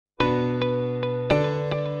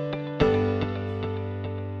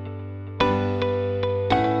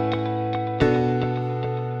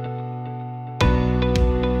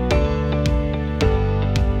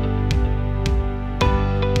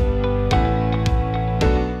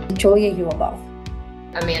Joy, are you above?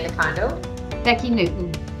 Amanda Kondo. Becky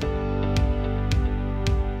Newton.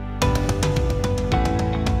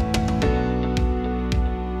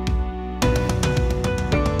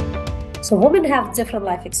 So women have different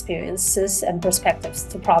life experiences and perspectives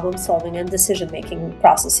to problem solving and decision-making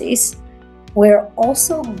processes. We're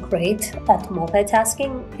also great at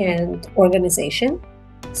multitasking and organization.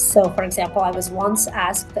 So for example, I was once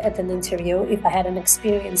asked at an interview if I had an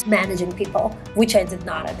experience managing people, which I did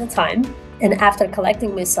not at the time. And after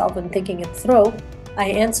collecting myself and thinking it through, I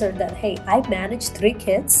answered that, hey, I manage 3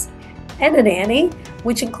 kids and a nanny,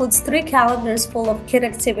 which includes 3 calendars full of kid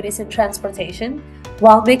activities and transportation,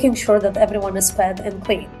 while making sure that everyone is fed and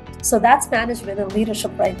clean. So that's management and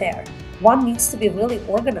leadership right there. One needs to be really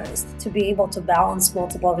organized to be able to balance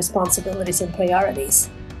multiple responsibilities and priorities.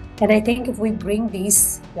 And I think if we bring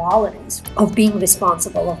these qualities of being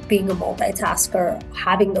responsible, of being a multitasker,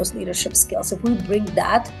 having those leadership skills, if we bring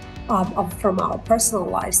that from our personal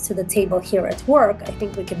lives to the table here at work, I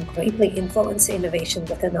think we can greatly influence innovation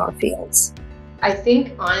within our fields. I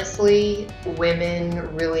think, honestly,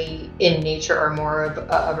 women really in nature are more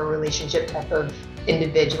of a relationship type of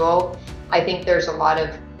individual. I think there's a lot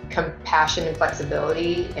of compassion and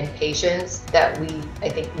flexibility and patience that we, I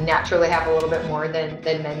think, naturally have a little bit more than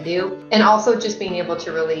men do. And also just being able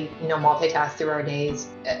to really, multitask through our days.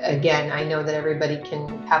 Again, I know that everybody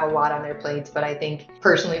can have a lot on their plates, but I think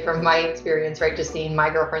personally from my experience, right, just seeing my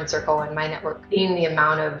girlfriend circle and my network, seeing the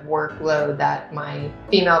amount of workload that my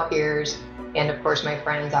female peers and of course my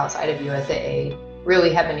friends outside of USAA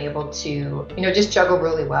really have been able to, just juggle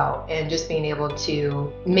really well, and just being able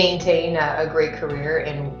to maintain a great career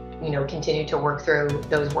and, continue to work through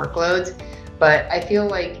those workloads. But I feel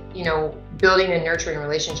like, building and nurturing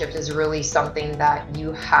relationships is really something that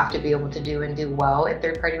you have to be able to do and do well in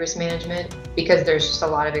third-party risk management, because there's just a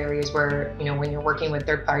lot of areas where, when you're working with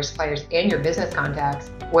third-party suppliers and your business contacts,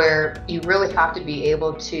 where you really have to be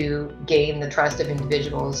able to gain the trust of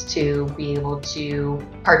individuals to be able to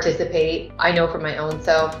participate. I know for my own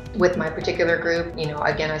self, with my particular group,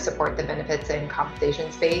 again, I support the benefits and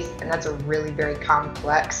compensation space, and that's a really very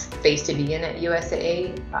complex space to be in at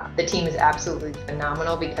USAA. The team is absolutely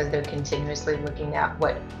phenomenal because they're continuously looking at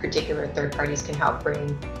what particular third parties can help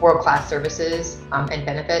bring world-class services and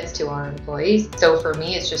benefits to our employees. So for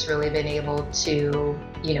me, it's just really been able to,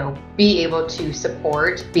 be able to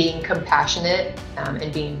support being compassionate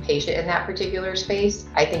and being patient in that particular space.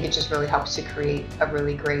 I think it just really helps to create a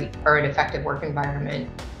really great or an effective work environment.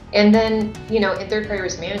 And then, in third-party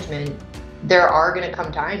risk management, there are going to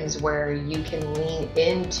come times where you can lean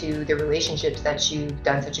into the relationships that you've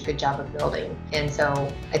done such a good job of building. And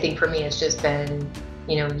so I think for me, it's just been,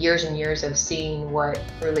 years and years of seeing what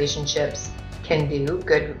relationships can do,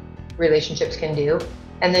 good relationships can do,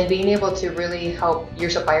 and then being able to really help your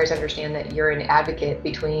suppliers understand that you're an advocate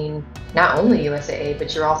between not only USAA,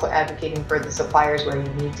 but you're also advocating for the suppliers where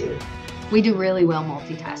you need to. We do really well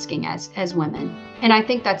multitasking as women. And I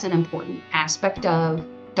think that's an important aspect of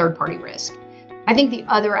third-party risk. I think the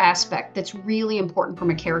other aspect that's really important from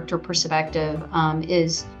a character perspective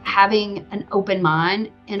is having an open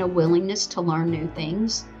mind and a willingness to learn new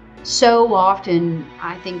things. So often,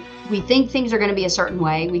 I think we think things are going to be a certain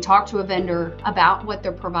way. We talk to a vendor about what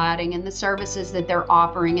they're providing and the services that they're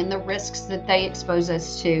offering and the risks that they expose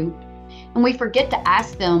us to. And we forget to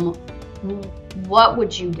ask them, what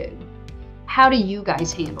would you do? How do you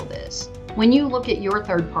guys handle this? When you look at your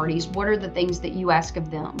third parties, what are the things that you ask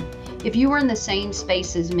of them? If you were in the same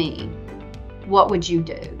space as me, what would you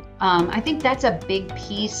do? I think that's a big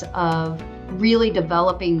piece of really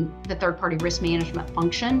developing the third-party risk management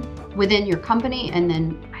function within your company, and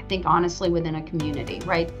then I think honestly within a community,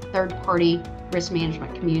 right? Third-party risk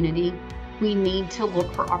management community. We need to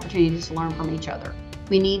look for opportunities to learn from each other.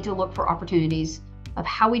 We need to look for opportunities of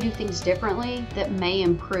how we do things differently that may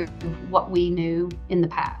improve what we knew in the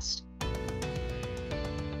past.